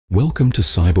Welcome to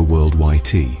Cyber World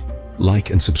YT.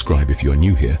 Like and subscribe if you're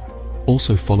new here.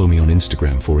 Also follow me on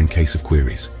Instagram for in case of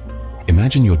queries.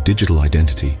 Imagine your digital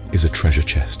identity is a treasure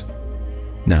chest.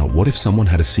 Now, what if someone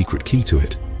had a secret key to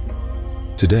it?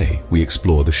 Today, we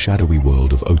explore the shadowy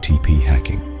world of OTP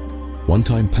hacking.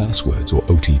 One-time passwords, or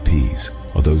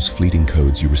OTPs, are those fleeting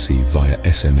codes you receive via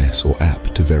SMS or app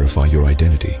to verify your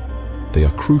identity. They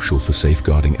are crucial for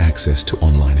safeguarding access to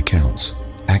online accounts,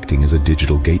 acting as a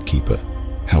digital gatekeeper.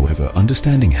 However,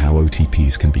 understanding how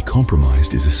OTPs can be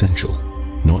compromised is essential,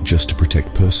 not just to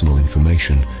protect personal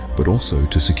information, but also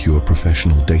to secure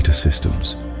professional data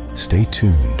systems. Stay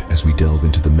tuned as we delve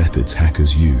into the methods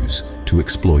hackers use to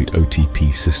exploit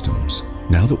OTP systems.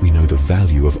 Now that we know the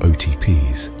value of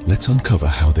OTPs, let's uncover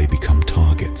how they become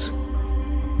targets.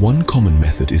 One common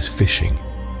method is phishing.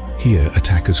 Here,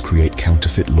 attackers create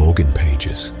counterfeit login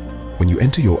pages. When you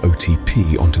enter your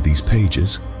OTP onto these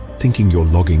pages, thinking you're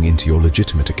logging into your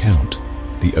legitimate account,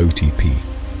 the OTP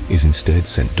is instead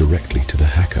sent directly to the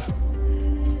hacker.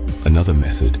 Another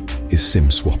method is SIM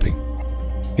swapping.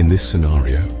 In this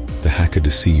scenario, the hacker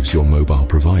deceives your mobile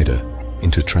provider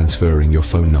into transferring your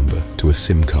phone number to a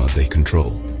SIM card they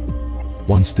control.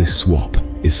 Once this swap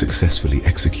is successfully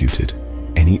executed,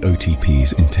 any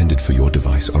OTPs intended for your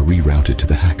device are rerouted to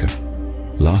the hacker.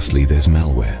 Lastly, there's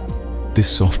malware. This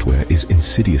software is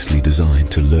insidiously designed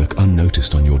to lurk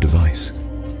unnoticed on your device.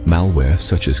 Malware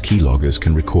such as keyloggers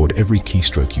can record every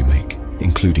keystroke you make,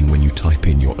 including when you type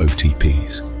in your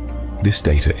OTPs. This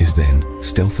data is then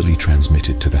stealthily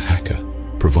transmitted to the hacker,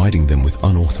 providing them with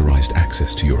unauthorized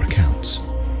access to your accounts.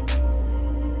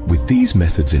 With these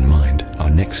methods in mind, our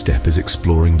next step is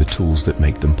exploring the tools that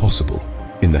make them possible.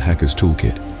 In the hacker's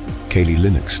toolkit, Kali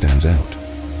Linux stands out.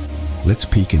 Let's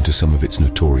peek into some of its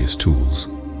notorious tools.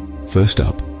 First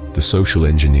up, the Social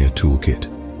Engineer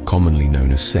Toolkit, commonly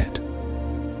known as SET.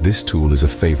 This tool is a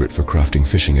favorite for crafting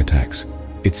phishing attacks.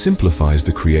 It simplifies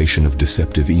the creation of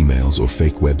deceptive emails or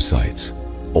fake websites,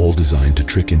 all designed to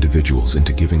trick individuals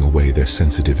into giving away their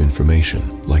sensitive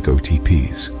information, like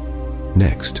OTPs.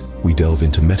 Next, we delve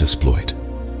into Metasploit,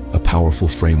 a powerful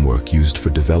framework used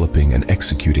for developing and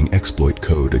executing exploit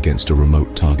code against a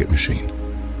remote target machine.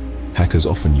 Hackers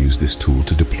often use this tool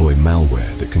to deploy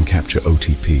malware that can capture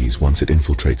OTPs once it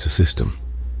infiltrates a system.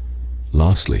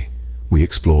 Lastly, we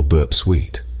explore Burp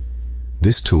Suite.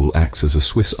 This tool acts as a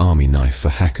Swiss Army knife for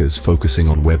hackers focusing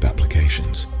on web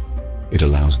applications. It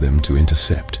allows them to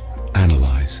intercept,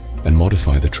 analyze, and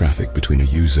modify the traffic between a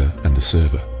user and the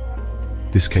server.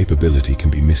 This capability can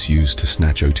be misused to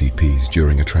snatch OTPs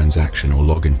during a transaction or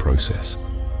login process.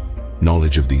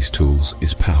 Knowledge of these tools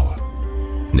is power.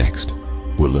 Next,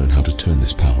 we'll learn how to turn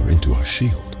this power into our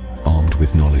shield. Armed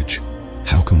with knowledge,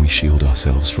 how can we shield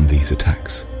ourselves from these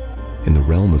attacks? In the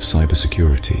realm of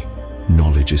cybersecurity,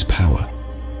 knowledge is power,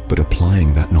 but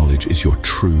applying that knowledge is your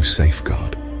true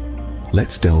safeguard.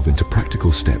 Let's delve into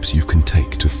practical steps you can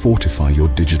take to fortify your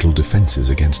digital defenses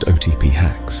against OTP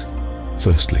hacks.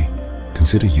 Firstly,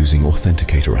 consider using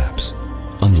authenticator apps.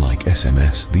 Unlike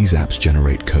SMS, these apps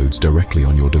generate codes directly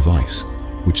on your device,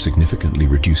 which significantly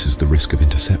reduces the risk of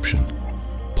interception.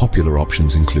 Popular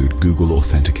options include Google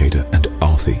Authenticator and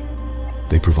Authy.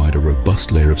 They provide a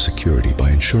robust layer of security by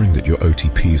ensuring that your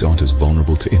OTPs aren't as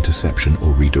vulnerable to interception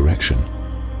or redirection.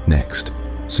 Next,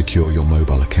 secure your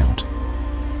mobile account.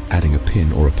 Adding a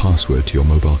PIN or a password to your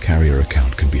mobile carrier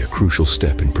account can be a crucial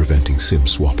step in preventing SIM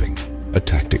swapping, a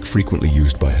tactic frequently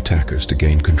used by attackers to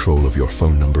gain control of your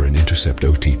phone number and intercept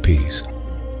OTPs.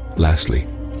 Lastly,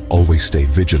 always stay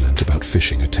vigilant about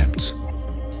phishing attempts.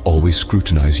 Always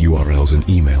scrutinize URLs and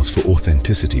emails for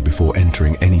authenticity before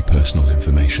entering any personal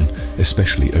information,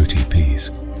 especially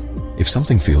OTPs. If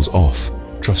something feels off,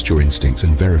 trust your instincts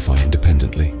and verify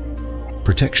independently.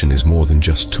 Protection is more than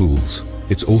just tools,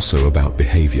 it's also about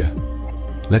behavior.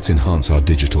 Let's enhance our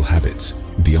digital habits.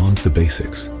 Beyond the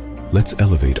basics, let's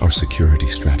elevate our security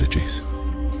strategies.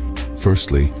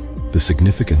 Firstly, the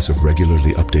significance of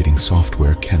regularly updating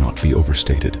software cannot be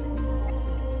overstated.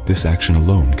 This action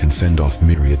alone can fend off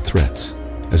myriad threats,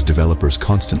 as developers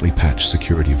constantly patch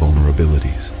security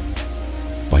vulnerabilities.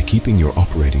 By keeping your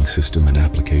operating system and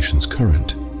applications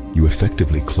current, you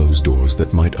effectively close doors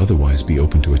that might otherwise be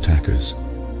open to attackers.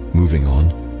 Moving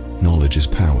on, knowledge is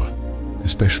power,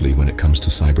 especially when it comes to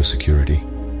cybersecurity.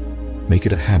 Make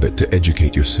it a habit to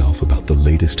educate yourself about the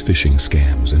latest phishing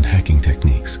scams and hacking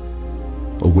techniques.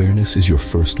 Awareness is your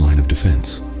first line of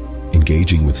defense.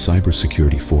 Engaging with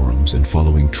cybersecurity forums and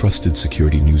following trusted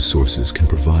security news sources can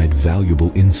provide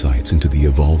valuable insights into the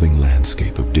evolving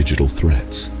landscape of digital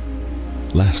threats.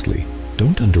 Lastly,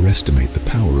 don't underestimate the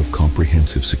power of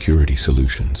comprehensive security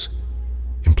solutions.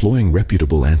 Employing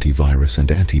reputable antivirus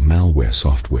and anti-malware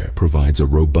software provides a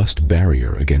robust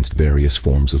barrier against various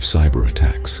forms of cyber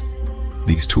attacks.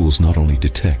 These tools not only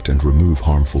detect and remove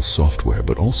harmful software,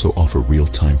 but also offer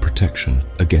real-time protection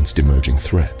against emerging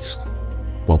threats.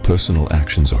 While personal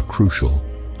actions are crucial,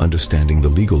 understanding the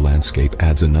legal landscape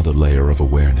adds another layer of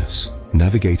awareness.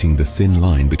 Navigating the thin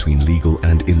line between legal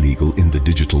and illegal in the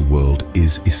digital world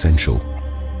is essential.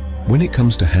 When it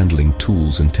comes to handling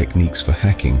tools and techniques for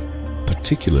hacking,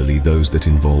 particularly those that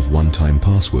involve one-time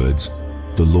passwords,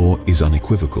 the law is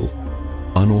unequivocal.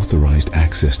 Unauthorized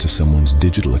access to someone's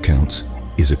digital accounts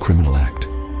is a criminal act.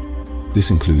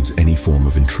 This includes any form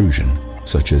of intrusion,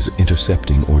 such as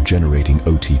intercepting or generating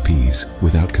OTPs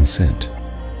without consent.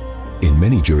 In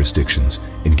many jurisdictions,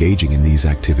 engaging in these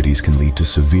activities can lead to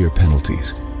severe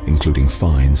penalties, including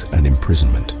fines and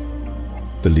imprisonment.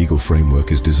 The legal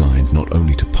framework is designed not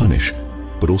only to punish,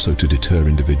 but also to deter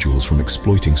individuals from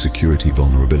exploiting security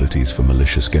vulnerabilities for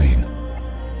malicious gain.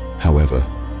 However,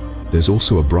 there's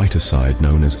also a brighter side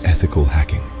known as ethical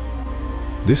hacking.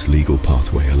 This legal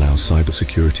pathway allows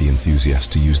cybersecurity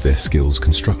enthusiasts to use their skills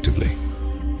constructively.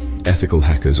 Ethical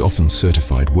hackers, often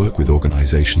certified, work with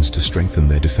organizations to strengthen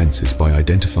their defenses by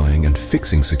identifying and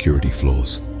fixing security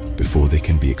flaws before they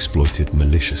can be exploited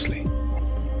maliciously.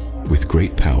 With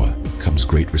great power comes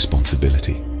great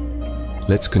responsibility.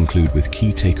 Let's conclude with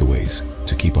key takeaways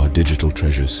to keep our digital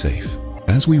treasures safe.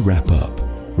 As we wrap up,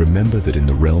 remember that in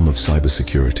the realm of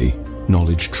cybersecurity,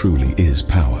 knowledge truly is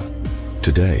power.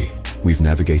 Today, we've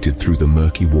navigated through the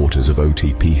murky waters of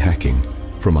OTP hacking,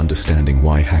 from understanding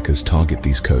why hackers target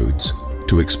these codes,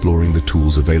 to exploring the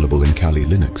tools available in Kali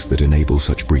Linux that enable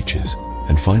such breaches,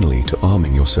 and finally to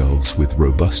arming yourselves with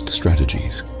robust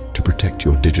strategies to protect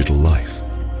your digital life.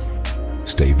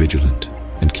 Stay vigilant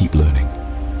and keep learning.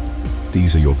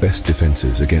 These are your best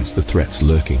defenses against the threats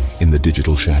lurking in the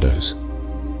digital shadows.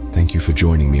 Thank you for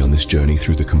joining me on this journey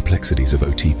through the complexities of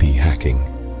OTP hacking.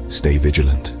 Stay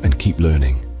vigilant and keep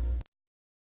learning.